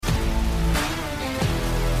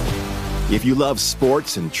If you love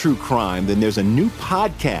sports and true crime, then there's a new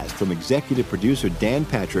podcast from executive producer Dan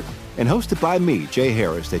Patrick and hosted by me, Jay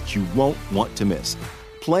Harris, that you won't want to miss.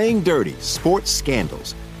 Playing Dirty: Sports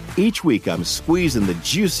Scandals. Each week, I'm squeezing the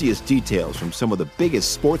juiciest details from some of the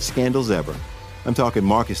biggest sports scandals ever. I'm talking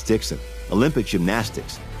Marcus Dixon, Olympic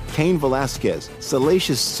gymnastics, Cain Velasquez,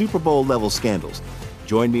 salacious Super Bowl-level scandals.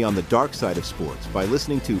 Join me on the dark side of sports by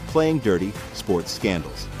listening to Playing Dirty: Sports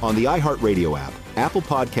Scandals on the iHeartRadio app, Apple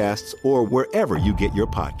Podcasts, or wherever you get your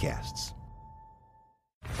podcasts.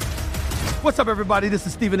 What's up, everybody? This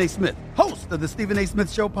is Stephen A. Smith, host of the Stephen A.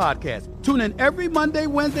 Smith Show podcast. Tune in every Monday,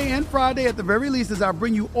 Wednesday, and Friday at the very least as I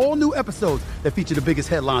bring you all new episodes that feature the biggest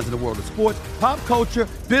headlines in the world of sports, pop culture,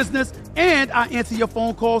 business, and I answer your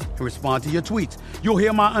phone calls and respond to your tweets. You'll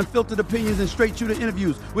hear my unfiltered opinions and straight-shooter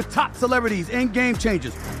interviews with top celebrities and game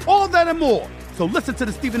changers. All that and more. So listen to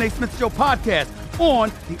the Stephen A. Smith Show podcast on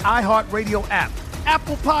the iHeartRadio app,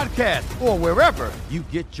 Apple Podcasts, or wherever you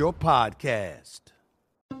get your podcast.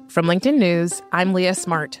 From LinkedIn News, I'm Leah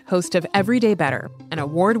Smart, host of Everyday Better, an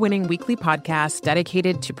award-winning weekly podcast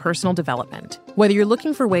dedicated to personal development. Whether you're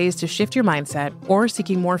looking for ways to shift your mindset or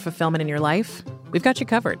seeking more fulfillment in your life, we've got you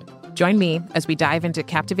covered. Join me as we dive into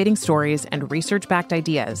captivating stories and research-backed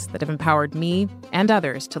ideas that have empowered me and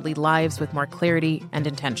others to lead lives with more clarity and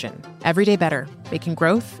intention. Everyday Better, making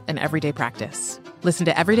growth an everyday practice. Listen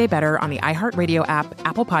to Everyday Better on the iHeartRadio app,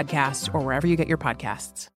 Apple Podcasts, or wherever you get your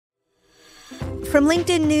podcasts. From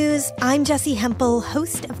LinkedIn News, I'm Jessie Hempel,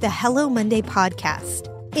 host of the Hello Monday podcast.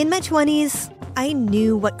 In my 20s, I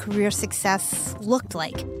knew what career success looked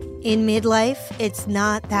like. In midlife, it's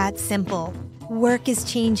not that simple. Work is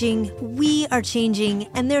changing, we are changing,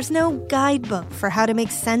 and there's no guidebook for how to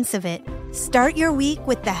make sense of it. Start your week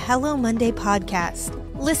with the Hello Monday podcast.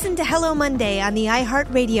 Listen to Hello Monday on the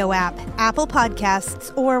iHeartRadio app, Apple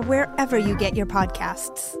Podcasts, or wherever you get your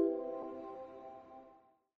podcasts.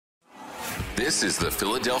 This is the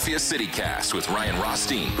Philadelphia CityCast with Ryan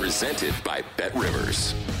Rothstein, presented by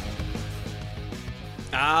BetRivers.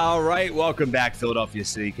 All right, welcome back, Philadelphia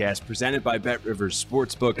CityCast, presented by BetRivers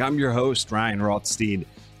Sportsbook. I'm your host, Ryan Rothstein.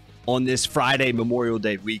 On this Friday Memorial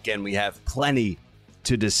Day weekend, we have plenty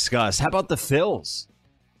to discuss. How about the Phils?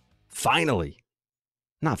 Finally.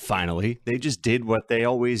 Not finally. They just did what they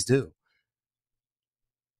always do.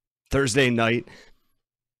 Thursday night,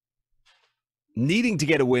 needing to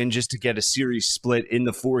get a win just to get a series split in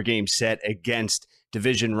the 4-game set against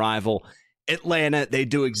division rival Atlanta. They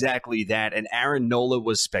do exactly that, and Aaron Nola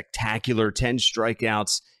was spectacular. 10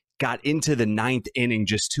 strikeouts, got into the 9th inning,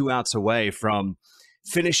 just 2 outs away from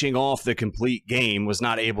finishing off the complete game, was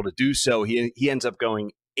not able to do so. He ends up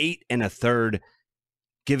going 8 1/3,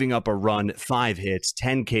 giving up a run, 5 hits,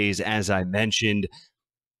 10 Ks, as I mentioned.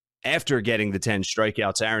 After getting the 10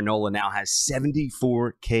 strikeouts, Aaron Nola now has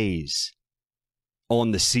 74 Ks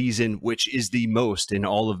on the season, which is the most in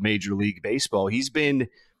all of Major League Baseball.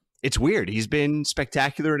 It's weird. He's been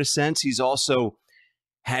spectacular in a sense. He's also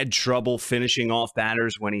had trouble finishing off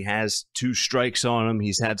batters when he has 2 strikes on him.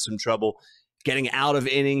 He's had some trouble getting out of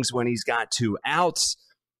innings when he's got 2 outs.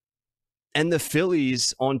 And the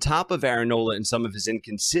Phillies, on top of Aaron Nola and some of his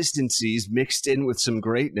inconsistencies mixed in with some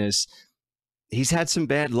greatness, he's had some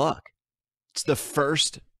bad luck. It's the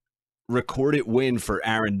first recorded win for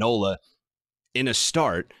Aaron Nola in a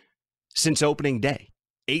start since opening day.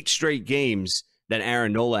 8 straight games that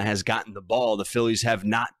Aaron Nola has gotten the ball. The Phillies have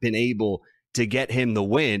not been able to get him the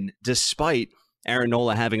win, despite Aaron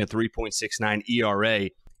Nola having a 3.69 ERA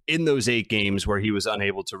in those 8 games where he was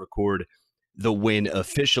unable to record the win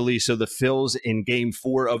officially. So the Phils in game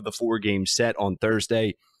 4 of the 4-game set on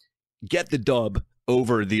Thursday get the dub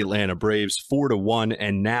over the Atlanta Braves 4-1.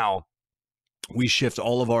 And now we shift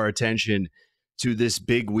all of our attention to this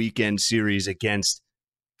big weekend series against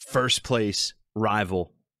first place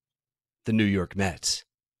rival, the New York Mets.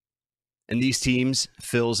 And these teams,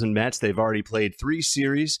 Phils and Mets, they've already played 3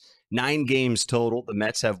 series, 9 games total. The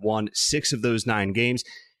Mets have won 6 of those 9 games.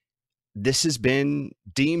 This has been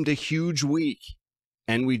deemed a huge week.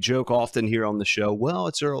 And we joke often here on the show, well,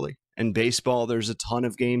 it's early. In baseball, there's a ton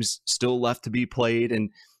of games still left to be played. And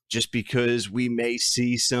just because we may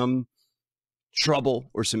see some trouble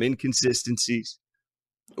or some inconsistencies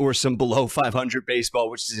or some below 500 baseball,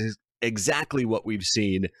 which is exactly what we've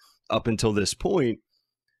seen up until this point,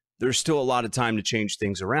 there's still a lot of time to change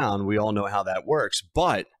things around. We all know how that works.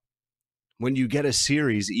 But when you get a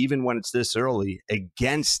series, even when it's this early,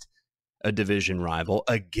 against a division rival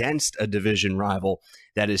that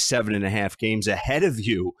is 7.5 games ahead of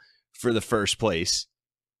you for the first place,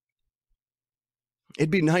 it'd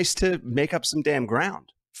be nice to make up some damn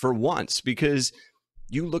ground for once, because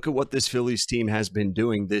you look at what this Phillies team has been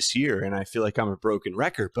doing this year, and I feel like I'm a broken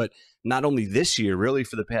record, but not only this year, really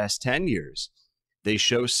for the past 10 years, they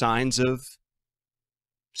show signs of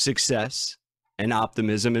success and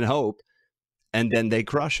optimism and hope, and then they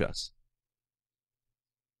crush us.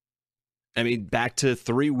 I mean, back to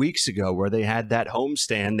 3 weeks ago where they had that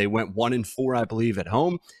homestand. They went 1-4, I believe, at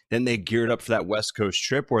home. Then they geared up for that West Coast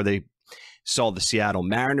trip where they saw the Seattle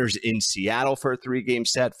Mariners in Seattle for a 3-game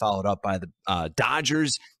set, followed up by the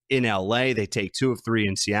Dodgers in L.A. They take 2 of 3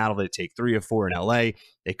 in Seattle. They take 3 of 4 in L.A.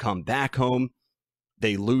 They come back home.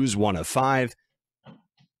 They lose 1 of 5.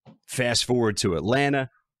 Fast forward to Atlanta.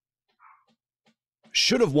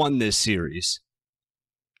 Should have won this series.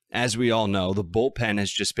 As we all know, the bullpen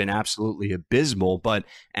has just been absolutely abysmal, but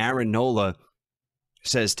Aaron Nola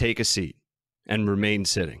says take a seat and remain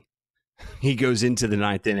sitting. He goes into the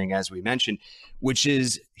 9th inning, as we mentioned, which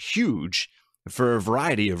is huge for a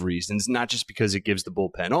variety of reasons, not just because it gives the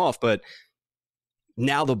bullpen off, but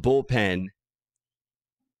now the bullpen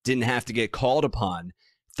didn't have to get called upon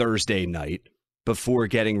Thursday night before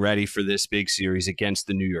getting ready for this big series against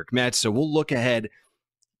the New York Mets. So we'll look ahead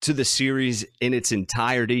to the series in its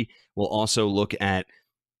entirety. We'll also look at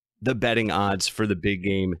the betting odds for the big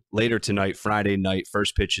game later tonight, Friday night.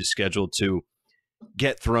 First pitch is scheduled to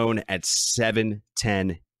get thrown at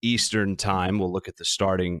 7:10 Eastern time. We'll look at the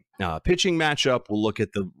starting pitching matchup. We'll look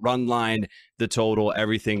at the run line, the total,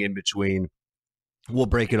 everything in between. We'll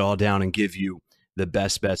break it all down and give you the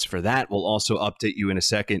best bets for that. We'll also update you in a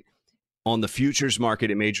second on the futures market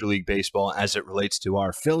in Major League Baseball as it relates to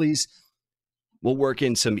our Phillies. We'll work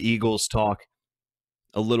in some Eagles talk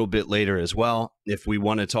a little bit later as well. If we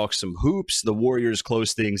want to talk some hoops, the Warriors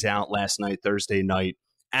closed things out last night, Thursday night,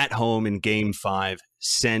 at home in Game 5.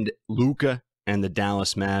 Send Luka and the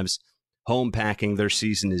Dallas Mavs home packing. Their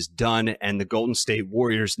season is done, and the Golden State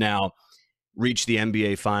Warriors now reach the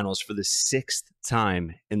NBA Finals for the 6th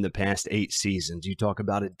time in the past 8 seasons. You talk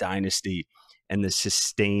about a dynasty and the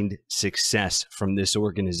sustained success from this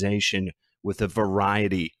organization with a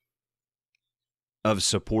variety of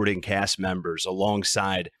supporting cast members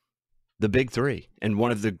alongside the Big Three and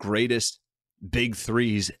one of the greatest Big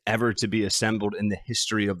Threes ever to be assembled in the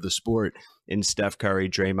history of the sport in Steph Curry,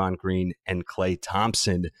 Draymond Green, and Klay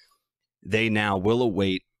Thompson. They now will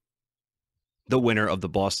await the winner of the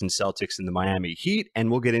Boston Celtics and the Miami Heat,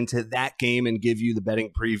 and we'll get into that game and give you the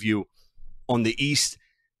betting preview on the East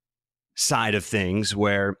side of things,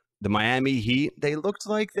 where the Miami Heat, they looked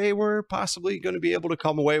like they were possibly going to be able to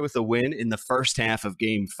come away with a win in the first half of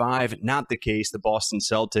Game 5. Not the case. The Boston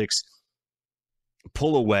Celtics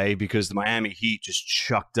pull away because the Miami Heat just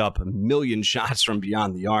chucked up a million shots from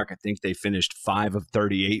beyond the arc. I think they finished 5 of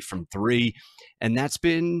 38 from 3. And that's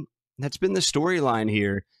been the storyline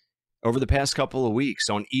here over the past couple of weeks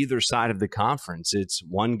on either side of the conference. It's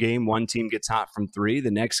one game, one team gets hot from 3.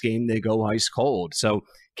 The next game, they go ice cold. So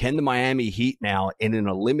can the Miami Heat now, in an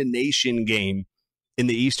elimination game in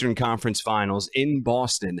the Eastern Conference Finals in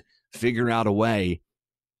Boston, figure out a way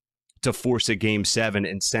to force a Game 7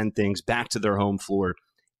 and send things back to their home floor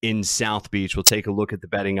in South Beach? We'll take a look at the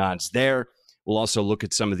betting odds there. We'll also look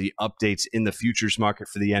at some of the updates in the futures market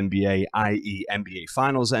for the NBA, i.e. NBA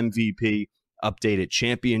Finals MVP, updated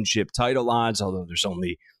championship title odds, although there's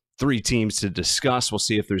only 3 teams to discuss. We'll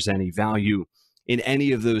see if there's any value in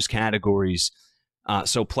any of those categories.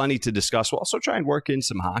 So plenty to discuss. We'll also try and work in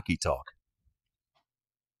some hockey talk.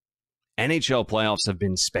 NHL playoffs have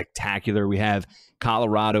been spectacular. We have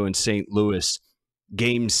Colorado and St. Louis,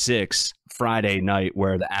 Game 6, Friday night,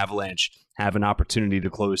 where the Avalanche have an opportunity to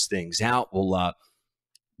close things out. We'll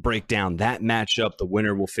break down that matchup. The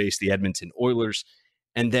winner will face the Edmonton Oilers.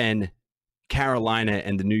 And then Carolina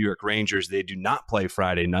and the New York Rangers, they do not play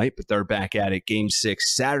Friday night, but they're back at it. Game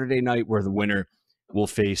 6, Saturday night, where the winner will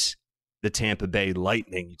face the Tampa Bay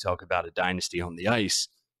Lightning. You talk about a dynasty on the ice.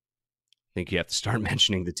 I think you have to start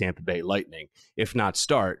mentioning the Tampa Bay Lightning. If not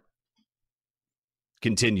start,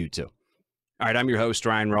 continue to. All right, I'm your host,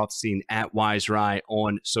 Ryan Rothstein, at WiseRye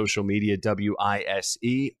on social media,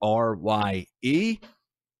 WiseRye.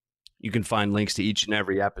 You can find links to each and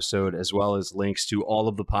every episode, as well as links to all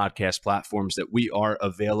of the podcast platforms that we are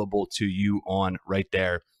available to you on right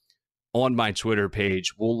there on my Twitter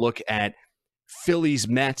page. We'll look at Phillies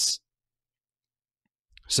Mets,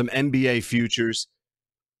 some NBA futures,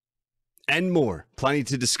 and more. Plenty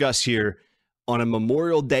to discuss here on a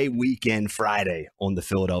Memorial Day weekend Friday on the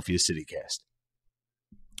Philadelphia CityCast.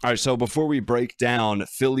 All right, so before we break down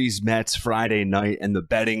Phillies Mets Friday night and the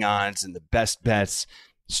betting odds and the best bets,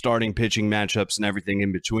 starting pitching matchups and everything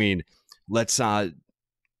in between, let's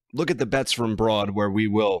look at the bets from Broad, where we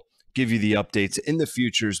will give you the updates in the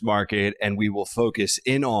futures market, and we will focus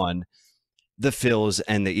in on the Phils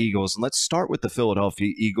and the Eagles. And let's start with the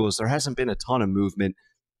Philadelphia Eagles. There hasn't been a ton of movement,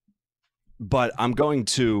 but I'm going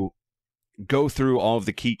to go through all of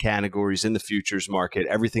the key categories in the futures market,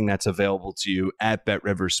 everything that's available to you at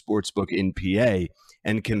BetRivers Sportsbook in PA,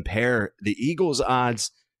 and compare the Eagles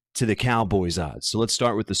odds to the Cowboys odds. So let's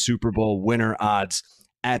start with the Super Bowl winner odds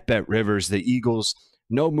at BetRivers. The Eagles,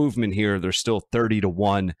 no movement here. They're still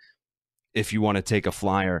 30-1 if you want to take a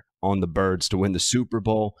flyer on the Birds to win the Super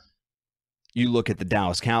Bowl. You look at the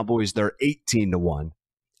Dallas Cowboys, they're 18-1.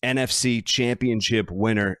 NFC Championship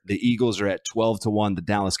winner, the Eagles are at 12-1. The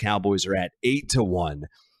Dallas Cowboys are at 8-1.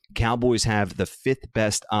 Cowboys have the 5th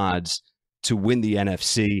best odds to win the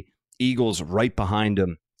NFC. Eagles right behind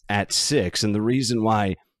them at 6. And the reason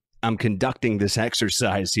why I'm conducting this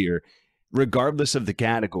exercise here, regardless of the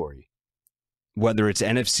category, whether it's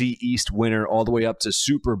NFC East winner all the way up to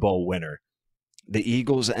Super Bowl winner, the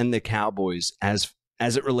Eagles and the Cowboys, as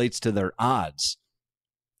it relates to their odds,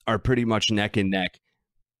 are pretty much neck and neck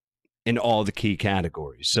in all the key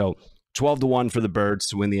categories. So 12-1 for the Birds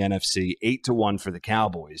to win the NFC, 8-1 for the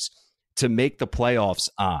Cowboys to make the playoffs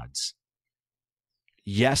odds.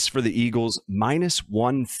 Yes, for the Eagles,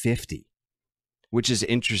 -150, which is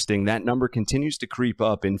interesting. That number continues to creep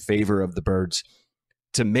up in favor of the Birds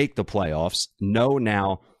to make the playoffs. No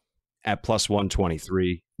now at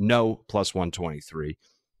 +123. No, +123.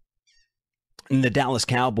 And the Dallas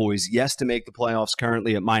Cowboys, yes, to make the playoffs,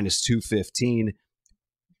 currently at -215.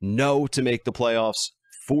 No to make the playoffs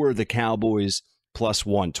for the Cowboys,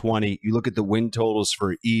 +120. You look at the win totals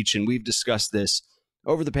for each, and we've discussed this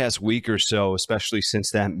over the past week or so, especially since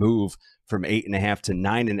that move from 8.5 to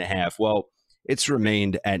 9.5. Well, it's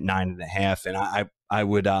remained at 9.5, and I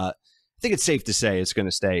would think it's safe to say it's going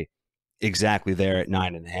to stay exactly there at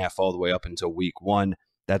 9.5 all the way up until week 1.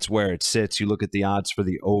 That's where it sits. You look at the odds for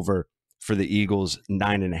the over for the Eagles,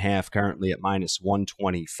 9.5, currently at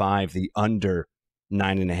 -125. The under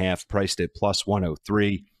 9.5, priced at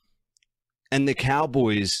 +103. And the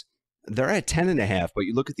Cowboys, they're at 10.5, but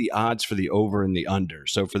you look at the odds for the over and the under.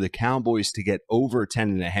 So for the Cowboys to get over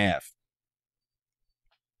 10.5,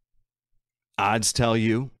 odds tell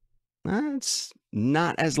you it's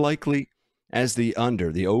not as likely as the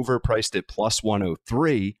under. The over priced at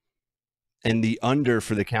 +103, and the under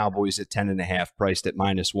for the Cowboys at 10.5, priced at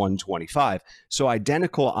 -125. So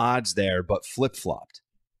identical odds there, but flip-flopped.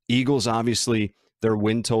 Eagles, obviously, their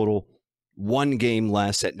win total, one game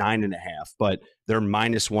less at 9.5, but they're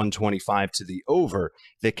 -125 to the over.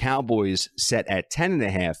 The Cowboys set at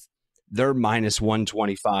 10.5, they're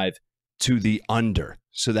 -125 to the under.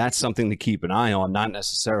 So that's something to keep an eye on, not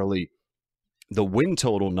necessarily the win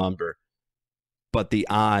total number, but the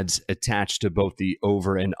odds attached to both the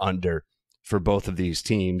over and under for both of these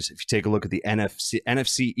teams. If you take a look at the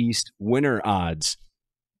NFC East winner odds,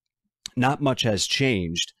 not much has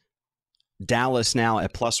changed. Dallas now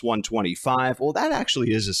at +125. Well, that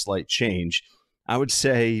actually is a slight change. I would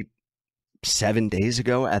say 7 days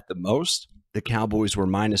ago at the most, the Cowboys were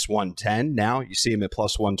 -110. Now you see them at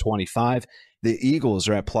 +125. The Eagles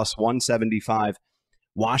are at +175.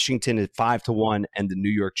 Washington at 5-1, and the New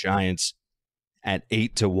York Giants at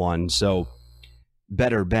 8-1. So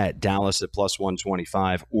better bet Dallas at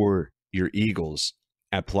 +125 or your Eagles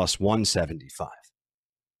at +175.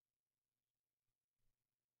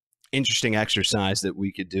 Interesting exercise that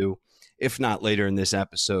we could do, if not later in this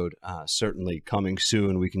episode, certainly coming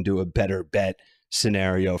soon. We can do a better bet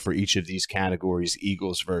scenario for each of these categories,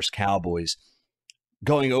 Eagles versus Cowboys.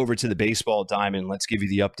 Going over to the baseball diamond, let's give you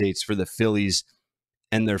the updates for the Phillies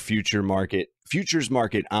and their futures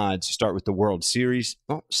market odds. Start with the World Series.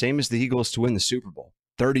 Well, same as the Eagles to win the Super Bowl.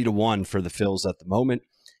 30-1 for the Phils at the moment.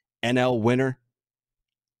 NL winner,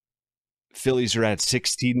 Phillies are at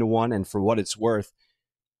 16-1, and for what it's worth,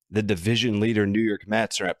 the division leader New York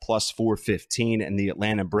Mets are at +415, and the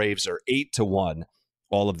Atlanta Braves are 8-1.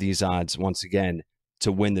 All of these odds, once again,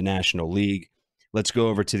 to win the National League. Let's go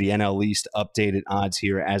over to the NL East updated odds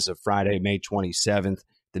here as of Friday, May 27th.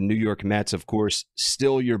 The New York Mets, of course,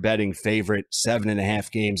 still your betting favorite,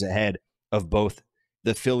 7.5 games ahead of both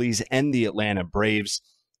the Phillies and the Atlanta Braves.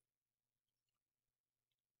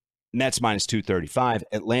 Mets -235,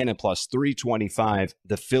 Atlanta +325.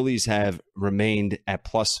 The Phillies have remained at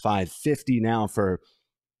 +550 now for,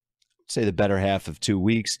 say, the better half of 2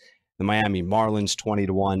 weeks. The Miami Marlins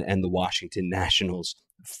 20-1, and the Washington Nationals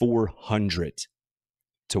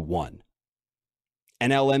 400-1.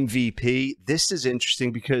 NL MVP, this is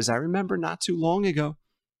interesting because I remember not too long ago,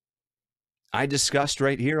 I discussed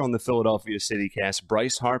right here on the Philadelphia CityCast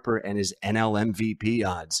Bryce Harper and his NL MVP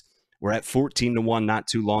odds. were at 14-1 not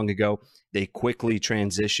too long ago. They quickly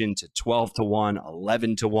transitioned to 12-1,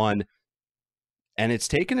 11-1, and it's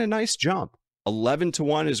taken a nice jump.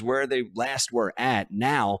 11-1 is where they last were at.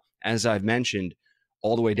 Now, as I've mentioned,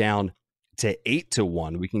 all the way down to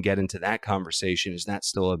 8-1. We can get into that conversation. Is that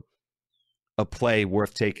still a play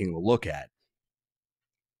worth taking a look at?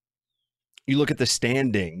 You look at the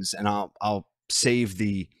standings, and I'll save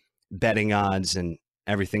the betting odds and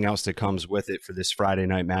everything else that comes with it for this Friday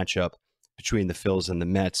night matchup between the Phils and the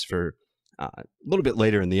Mets for a little bit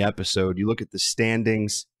later in the episode. You look at the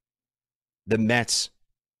standings, the Mets,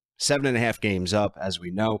 7.5 games up, as we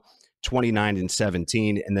know,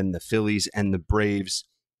 29-17, and then the Phillies and the Braves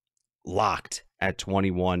locked at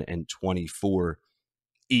 21-24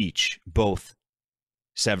 each, both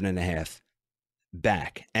 7.5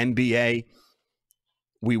 back. NBA,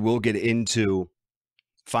 we will get into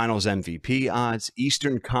Finals MVP odds,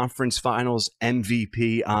 Eastern Conference Finals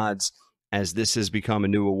MVP odds, as this has become a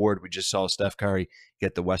new award. We just saw Steph Curry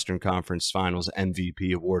get the Western Conference Finals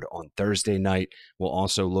MVP award on Thursday night. We'll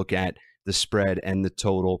also look at the spread and the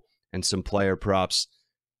total and some player props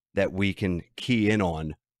that we can key in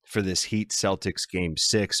on for this Heat Celtics Game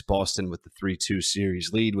 6. Boston with the 3-2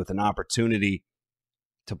 series lead with an opportunity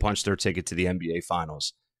to punch their ticket to the NBA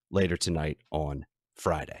Finals later tonight on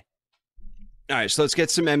Friday. All right, so let's get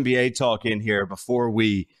some NBA talk in here before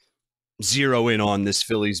we zero in on this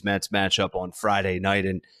Phillies-Mets matchup on Friday night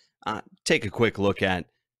and take a quick look at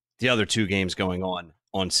the other two games going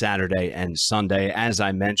on Saturday and Sunday. As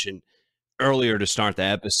I mentioned earlier to start the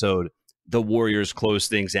episode, the Warriors close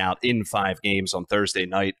things out in 5 games on Thursday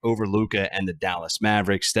night over Luka and the Dallas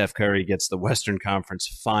Mavericks. Steph Curry gets the Western Conference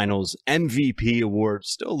Finals MVP award.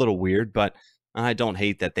 Still a little weird, but I don't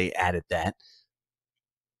hate that they added that.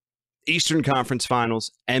 Eastern Conference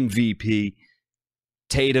Finals MVP.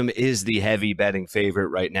 Tatum is the heavy betting favorite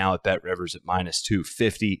right now at BetRivers at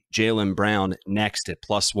 -250. Jaylen Brown next at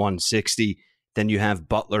 +160. Then you have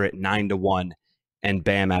Butler at 9-1 and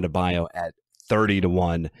Bam Adebayo at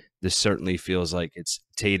 30-1. This certainly feels like it's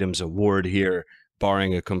Tatum's award here,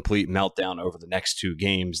 barring a complete meltdown over the next 2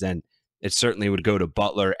 games. Then it certainly would go to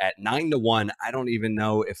Butler at 9-1. I don't even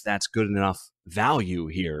know if that's good enough value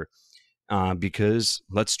here. Because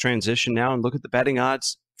let's transition now and look at the betting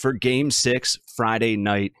odds for Game 6 Friday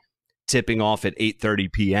night, tipping off at 8:30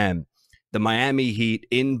 p.m. The Miami Heat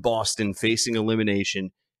in Boston facing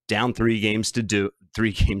elimination, down 3 games to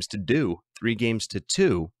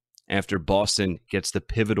 2 after Boston gets the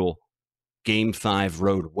pivotal Game 5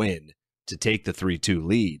 road win to take the 3-2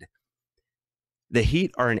 lead. The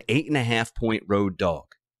Heat are an 8.5-point road dog.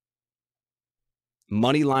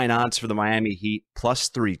 Money line odds for the Miami Heat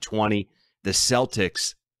 +320. The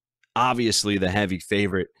Celtics, obviously the heavy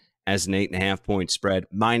favorite as an 8.5-point spread,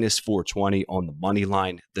 -420 on the money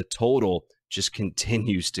line. The total just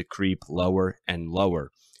continues to creep lower and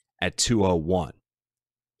lower at 201.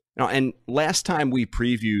 Now, and last time we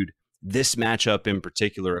previewed this matchup in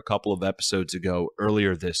particular a couple of episodes ago,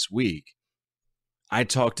 earlier this week, I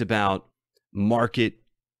talked about market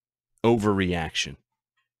overreaction.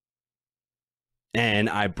 And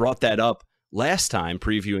I brought that up last time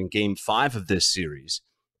previewing Game 5 of this series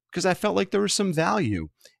because I felt like there was some value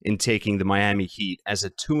in taking the Miami Heat as a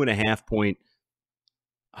 2.5-point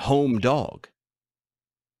home dog.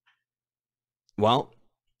 Well,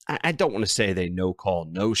 I don't want to say they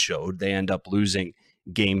no-showed. They end up losing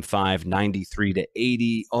Game 5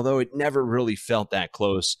 93-80, although it never really felt that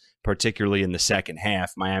close, particularly in the second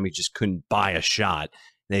half. Miami just couldn't buy a shot.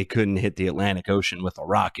 They couldn't hit the Atlantic Ocean with a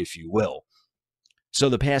rock, if you will. So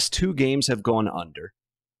the past 2 games have gone under,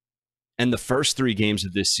 and the first 3 games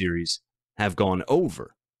of this series have gone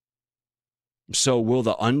over. So will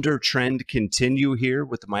the under trend continue here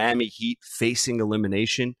with the Miami Heat facing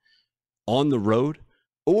elimination on the road?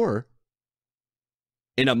 Or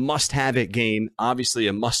in a must-have-it game, obviously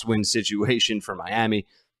a must-win situation for Miami,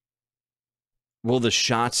 will the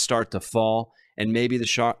shots start to fall? And maybe the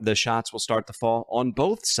shots will start to fall on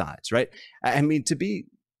both sides, right? I mean, to be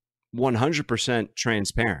 100%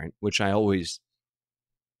 transparent, which I always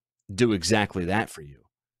do exactly that for you.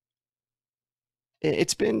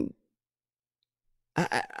 It's been,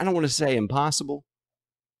 I don't want to say impossible,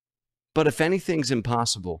 but if anything's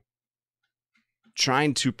impossible,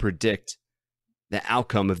 trying to predict the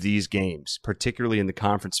outcome of these games, particularly in the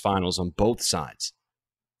conference finals on both sides,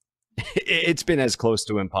 it's been as close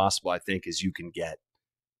to impossible, I think, as you can get.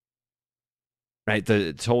 Right,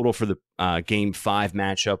 the total for the Game 5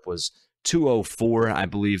 matchup was 204. I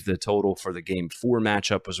believe the total for the Game 4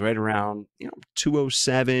 matchup was right around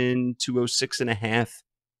 207, 206.5.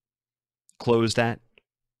 Closed at.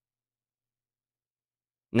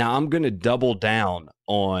 Now, I'm going to double down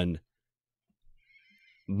on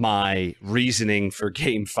my reasoning for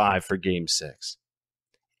Game 5 for Game 6.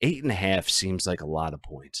 8.5 seems like a lot of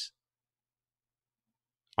points.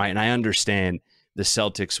 All right, and I understand the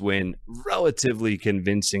Celtics win relatively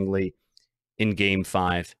convincingly in Game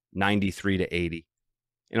 5, 93-80.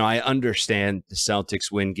 I understand the Celtics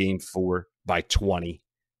win Game 4 by 20.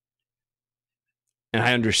 And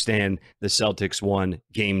I understand the Celtics won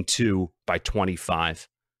Game 2 by 25.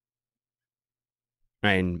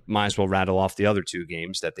 And might as well rattle off the other two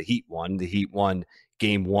games that the Heat won. The Heat won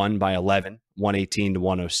Game 1 by 11,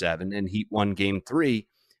 118-107. And Heat won Game 3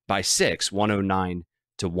 by 6,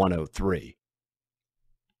 109-103.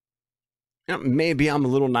 Maybe I'm a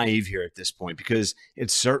little naive here at this point because it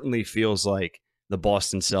certainly feels like the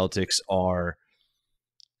Boston Celtics are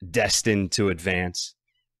destined to advance.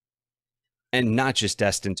 And not just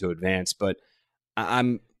destined to advance, but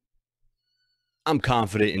I'm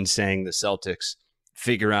confident in saying the Celtics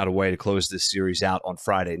figure out a way to close this series out on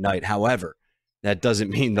Friday night. However, that doesn't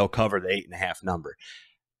mean they'll cover the 8.5 number.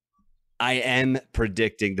 I am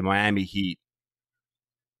predicting the Miami Heat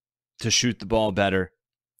to shoot the ball better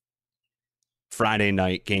Friday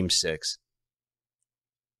night, Game 6.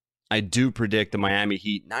 I do predict the Miami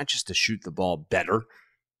Heat not just to shoot the ball better.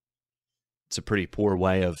 It's a pretty poor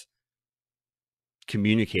way of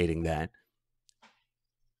communicating that.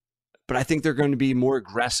 But I think they're going to be more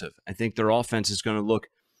aggressive. I think their offense is going to look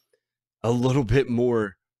a little bit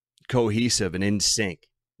more cohesive and in sync.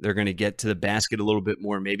 They're going to get to the basket a little bit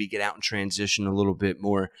more, maybe get out in transition a little bit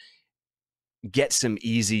more, get some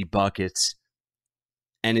easy buckets.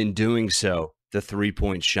 And in doing so, the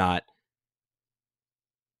three-point shot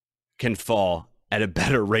can fall at a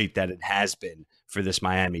better rate than it has been for this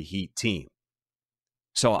Miami Heat team.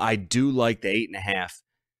 So I do like the 8.5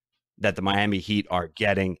 that the Miami Heat are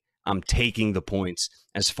getting. I'm taking the points.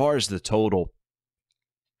 As far as the total,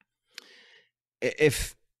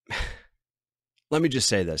 let me just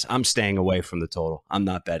say this. I'm staying away from the total. I'm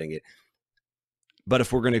not betting it. But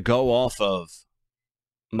if we're going to go off of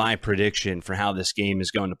my prediction for how this game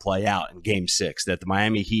is going to play out in Game 6, that the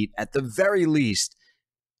Miami Heat, at the very least,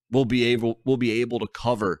 will be able to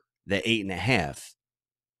cover the 8.5.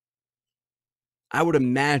 I would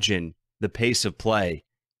imagine the pace of play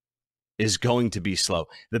is going to be slow.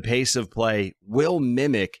 The pace of play will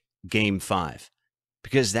mimic Game 5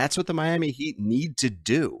 because that's what the Miami Heat need to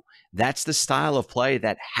do. That's the style of play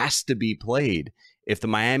that has to be played if the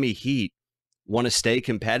Miami Heat want to stay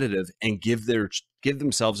competitive and give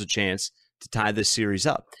themselves a chance to tie this series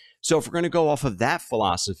up. So if we're going to go off of that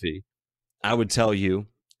philosophy, I would tell you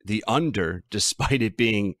the under, despite it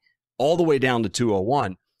being all the way down to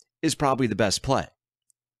 201, is probably the best play.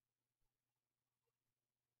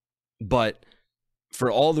 But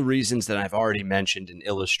for all the reasons that I've already mentioned and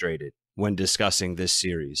illustrated when discussing this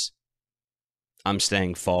series, I'm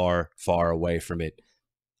staying far, far away from it.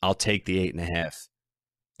 I'll take the 8.5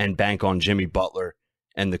 and bank on Jimmy Butler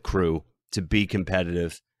and the crew to be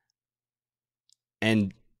competitive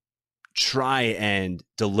and try and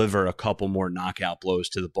deliver a couple more knockout blows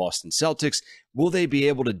to the Boston Celtics. Will they be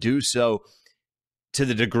able to do so to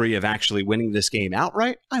the degree of actually winning this game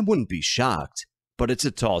outright? I wouldn't be shocked, but it's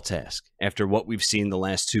a tall task after what we've seen the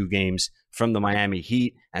last two games from the Miami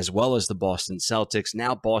Heat as well as the Boston Celtics.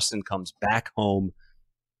 Now Boston comes back home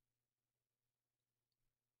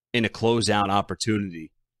in a closeout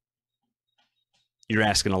opportunity. You're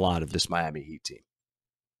asking a lot of this Miami Heat team.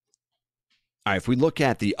 All right, if we look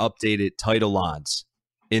at the updated title odds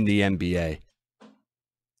in the NBA,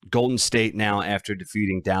 Golden State now, after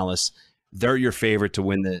defeating Dallas, they're your favorite to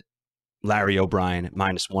win the Larry O'Brien at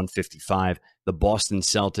 -155, the Boston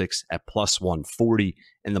Celtics at +140,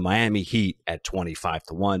 and the Miami Heat at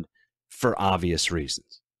 25-1 for obvious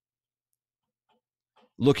reasons.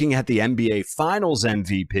 Looking at the NBA Finals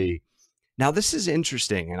MVP, now this is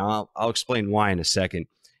interesting, and I'll explain why in a second.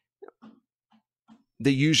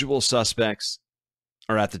 The usual suspects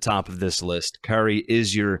are at the top of this list. Curry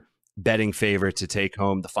is your betting favorite to take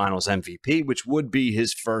home the Finals MVP, which would be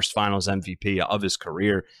his first Finals MVP of his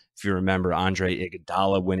career. If you remember, Andre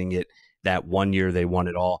Iguodala winning it that one year they won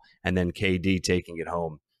it all, and then KD taking it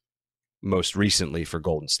home most recently for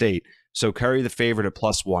Golden State. So Curry the favorite at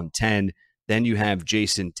 +110. Then you have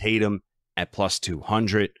Jason Tatum at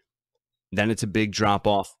 +200. Then it's a big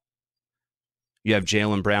drop-off. You have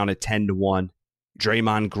Jaylen Brown at 10-1.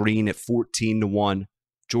 Draymond Green at 14-1.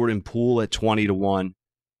 Jordan Poole at 20-1.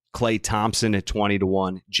 Klay Thompson at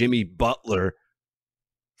 20-1. Jimmy Butler,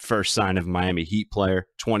 first sign of a Miami Heat player,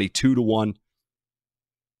 22-1.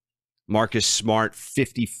 Marcus Smart,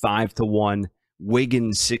 55-1.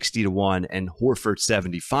 Wiggins 60-1, and Horford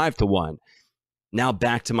 75-1. Now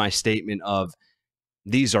back to my statement of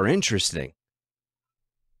these are interesting.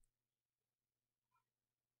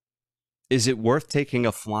 Is it worth taking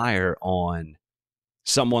a flyer on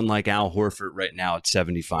someone like Al Horford right now at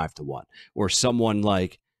 75-1, or someone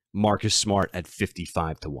like Marcus Smart at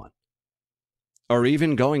 55-1, or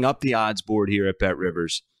even going up the odds board here at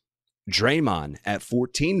BetRivers, Draymond at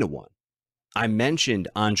 14-1. I mentioned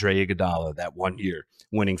Andre Iguodala that 1 year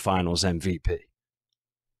winning Finals MVP.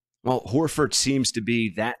 Well, Horford seems to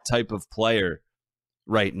be that type of player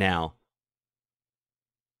right now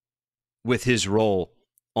with his role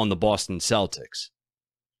on the Boston Celtics.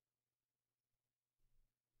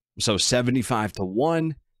 So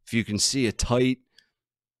 75-1, if you can see a tight,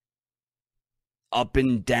 up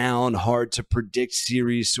and down, hard to predict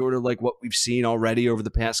series, sort of like what we've seen already over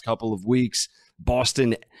the past couple of weeks.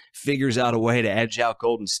 Boston figures out a way to edge out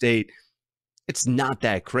Golden State. It's not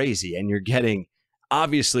that crazy, and you're getting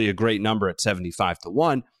obviously a great number at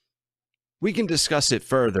 75-1. We can discuss it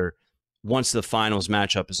further once the finals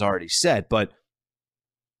matchup is already set, but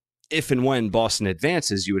if and when Boston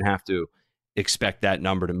advances, you would have to expect that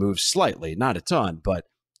number to move slightly, not a ton, but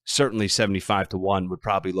certainly 75-1 would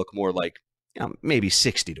probably look more like maybe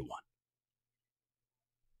 60-1.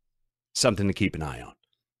 Something to keep an eye on.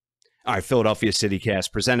 All right, Philadelphia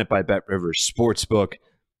CityCast presented by BetRivers Sportsbook.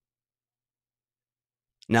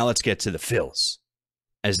 Now let's get to the Phils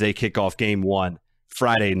as they kick off Game 1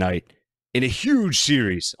 Friday night in a huge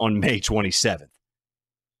series on May 27th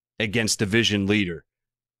against division leader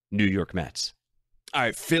New York Mets. All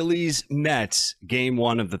right, Phillies, Mets, Game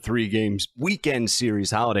 1 of the 3 games weekend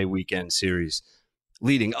series, holiday weekend series,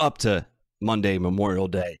 leading up to Monday, Memorial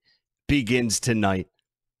Day, begins tonight.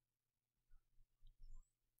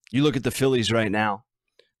 You look at the Phillies right now,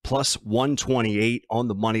 plus 128 on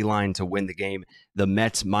the money line to win the game. The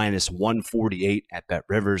Mets minus 148 at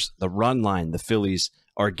BetRivers. The run line, the Phillies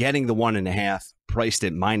are getting the 1.5, priced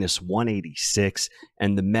at minus 186,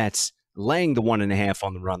 and the Mets laying the 1.5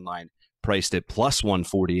 on the run line, priced at plus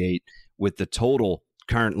 148, with the total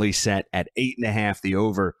currently set at 8.5. The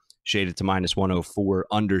over shaded to minus 104,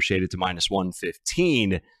 under shaded to minus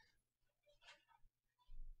 115.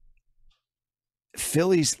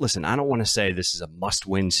 Phillies, listen, I don't want to say this is a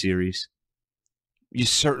must-win series. You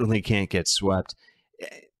certainly can't get swept.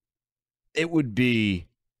 It would be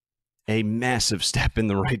a massive step in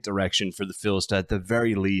the right direction for the Phils to, at the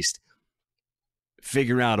very least,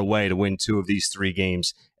 figure out a way to win 2 of these 3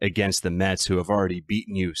 games against the Mets, who have already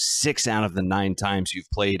beaten you 6 out of the 9 times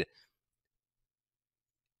you've played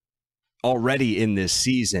already in this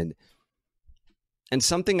season. And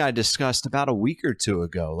something I discussed about a week or 2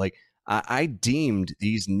 ago, like I deemed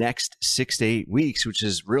these next 6 to 8 weeks, which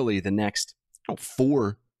is really the next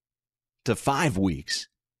 4 to 5 weeks,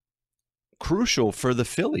 crucial for the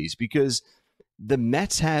Phillies because the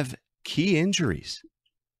Mets have key injuries.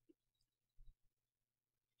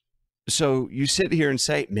 So you sit here and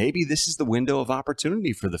say, maybe this is the window of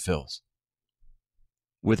opportunity for the Phils.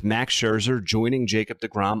 With Max Scherzer joining Jacob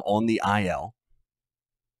deGrom on the IL,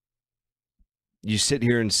 you sit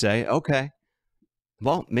here and say, okay,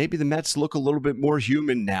 well, maybe the Mets look a little bit more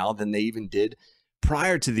human now than they even did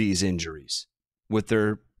prior to these injuries. With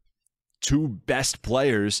their 2 best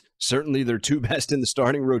players, certainly their 2 best in the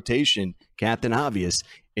starting rotation, Captain Obvious,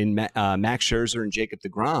 in Max Scherzer and Jacob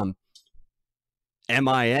deGrom,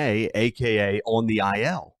 MIA, a.k.a. on the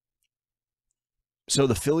IL. So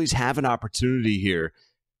the Phillies have an opportunity here,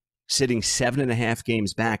 sitting 7.5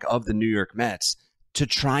 games back of the New York Mets, to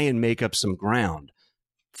try and make up some ground.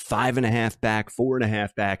 5.5 back,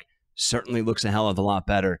 4.5 back, certainly looks a hell of a lot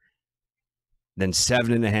better than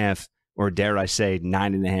 7.5, or dare I say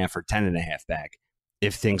 9.5 or 10.5 back,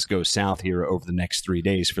 if things go south here over the next 3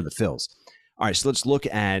 days for the Phils. All right, so let's look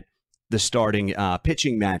at the starting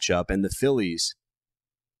pitching matchup, and the Phillies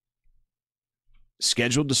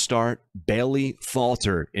scheduled to start Bailey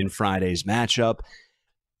Falter in Friday's matchup.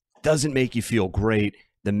 Doesn't make you feel great.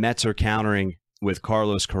 The Mets are countering with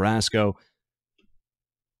Carlos Carrasco.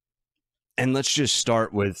 And let's just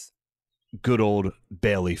start with good old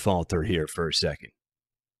Bailey Falter here for a second.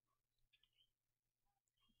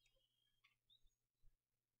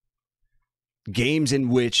 Games in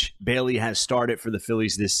which Bailey has started for the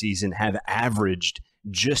Phillies this season have averaged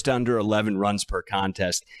just under 11 runs per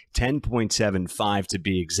contest, 10.75 to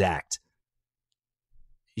be exact.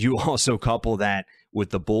 You also couple that with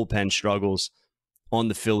the bullpen struggles on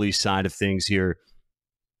the Phillies side of things here.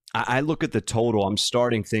 I look at the total. I'm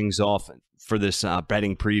starting things off for this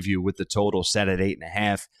betting preview with the total set at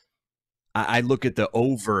 8.5. I look at the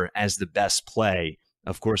over as the best play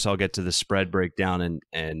Of course, I'll get to the spread breakdown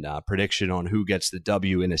and prediction on who gets the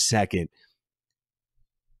W in a second.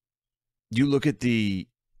 You look at the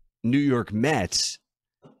New York Mets,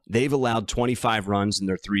 they've allowed 25 runs in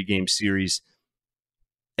their 3-game series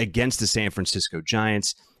against the San Francisco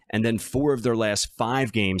Giants, and then 4 of their last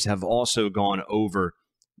 5 games have also gone over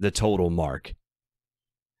the total mark.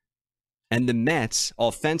 And the Mets,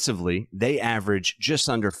 offensively, they average just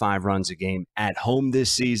under 5 runs a game at home this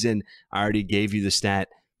season. I already gave you the stat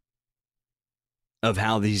of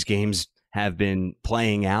how these games have been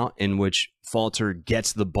playing out, in which Falter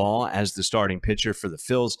gets the ball as the starting pitcher for the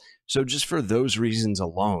Phils. So just for those reasons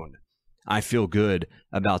alone, I feel good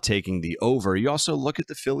about taking the over. You also look at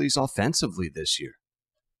the Phillies offensively this year.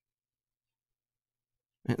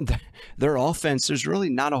 Their offense, there's really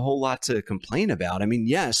not a whole lot to complain about. I mean,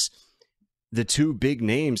 yes, the 2 big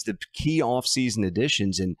names, the key offseason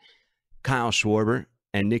additions in Kyle Schwarber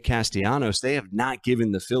and Nick Castellanos, they have not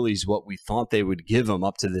given the Phillies what we thought they would give them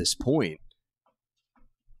up to this point.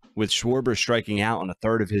 With Schwarber striking out on a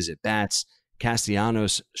third of his at-bats,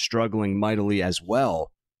 Castellanos struggling mightily as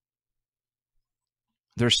well.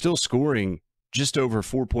 They're still scoring just over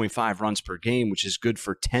 4.5 runs per game, which is good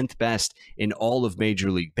for 10th best in all of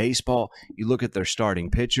Major League Baseball. You look at their starting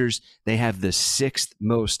pitchers, they have the 6th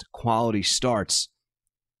most quality starts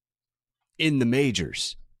in the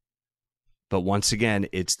majors. But once again,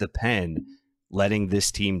 it's the pen letting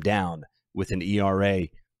this team down with an ERA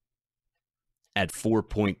at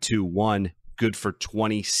 4.21, good for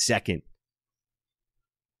 22nd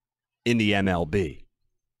in the MLB.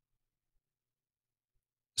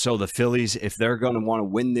 So the Phillies, if they're going to want to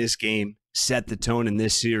win this game, set the tone in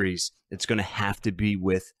this series, it's going to have to be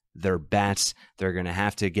with their bats. They're going to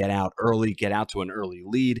have to get out early, get out to an early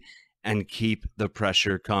lead, and keep the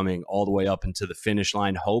pressure coming all the way up into the finish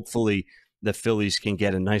line. Hopefully, the Phillies can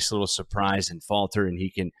get a nice little surprise in Falter, and he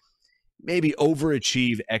can maybe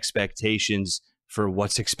overachieve expectations for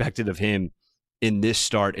what's expected of him in this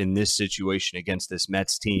start, in this situation against this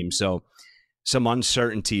Mets team. So some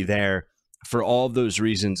uncertainty there. For all of those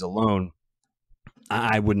reasons alone,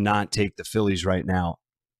 I would not take the Phillies right now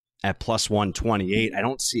at plus 128. I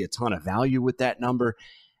don't see a ton of value with that number.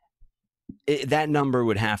 That number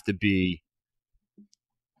would have to be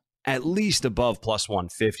at least above plus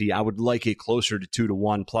 150. I would like it closer to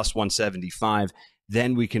 2-1, plus 175.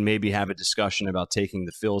 Then we can maybe have a discussion about taking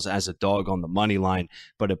the Phils as a dog on the money line.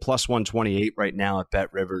 But at plus 128 right now at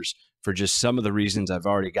BetRivers, for just some of the reasons I've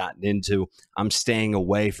already gotten into, I'm staying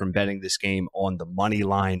away from betting this game on the money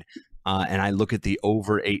line. And I look at the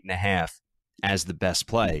over 8.5 as the best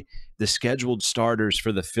play. The scheduled starters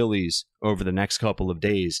for the Phillies over the next couple of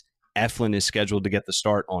days, Eflin is scheduled to get the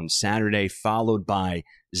start on Saturday, followed by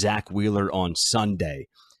Zach Wheeler on Sunday.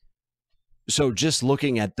 So just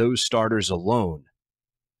looking at those starters alone,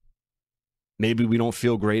 maybe we don't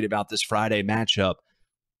feel great about this Friday matchup,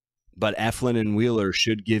 but Eflin and Wheeler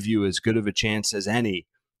should give you as good of a chance as any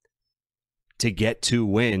to get 2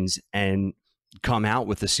 wins and come out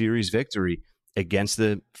with a series victory against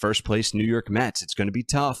the first-place New York Mets. It's going to be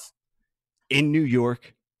tough in New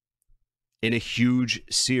York in a huge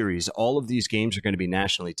series. All of these games are going to be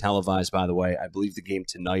nationally televised, by the way. I believe the game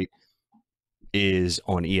tonight is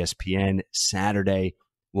on ESPN. Saturday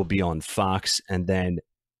will be on Fox, and then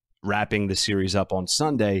wrapping the series up on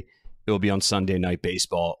Sunday, it will be on Sunday Night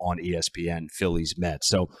Baseball on ESPN, Phillies Mets.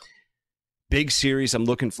 So big series I'm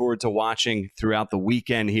looking forward to watching throughout the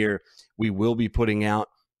weekend here. We will be putting out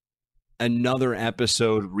another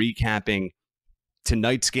episode recapping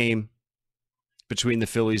tonight's game between the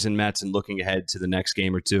Phillies and Mets and looking ahead to the next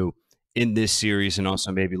game or two in this series, and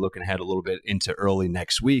also maybe looking ahead a little bit into early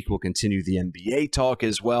next week. We'll continue the NBA talk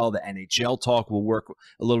as well. The NHL talk will work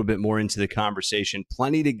a little bit more into the conversation.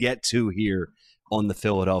 Plenty to get to here on the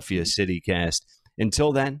Philadelphia CityCast.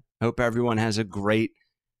 Until then, hope everyone has a great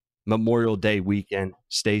Memorial Day weekend.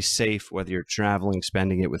 Stay safe, whether you're traveling,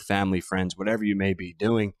 spending it with family, friends, whatever you may be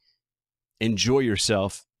doing. Enjoy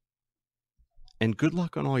yourself. And good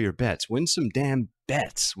luck on all your bets. Win some damn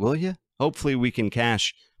bets, will you? Hopefully we can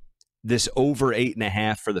cash this over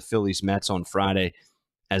 8.5 for the Phillies Mets on Friday,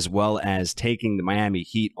 as well as taking the Miami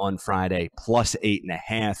Heat on Friday, plus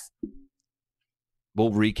 8.5. We'll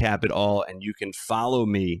recap it all, and you can follow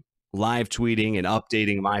me live tweeting and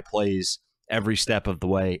updating my plays every step of the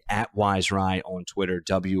way at WiseRye on Twitter,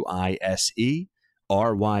 WiseRye.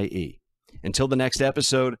 Until the next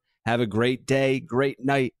episode, have a great day, great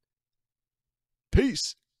night.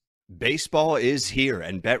 Peace. Baseball is here,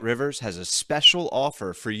 and BetRivers has a special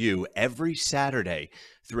offer for you every Saturday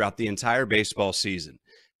throughout the entire baseball season.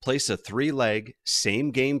 Place a 3-leg,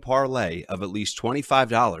 same-game parlay of at least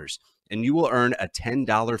 $25 and you will earn a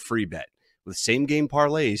 $10 free bet. With same-game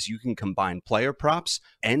parlays, you can combine player props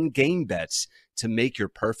and game bets to make your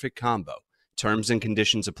perfect combo. Terms and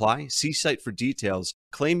conditions apply. See site for details.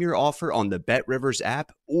 Claim your offer on the BetRivers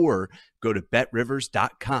app or go to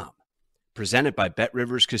betrivers.com. Presented by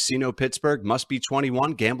BetRivers Casino Pittsburgh. Must be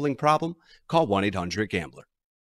 21. Gambling problem? Call 1-800-GAMBLER.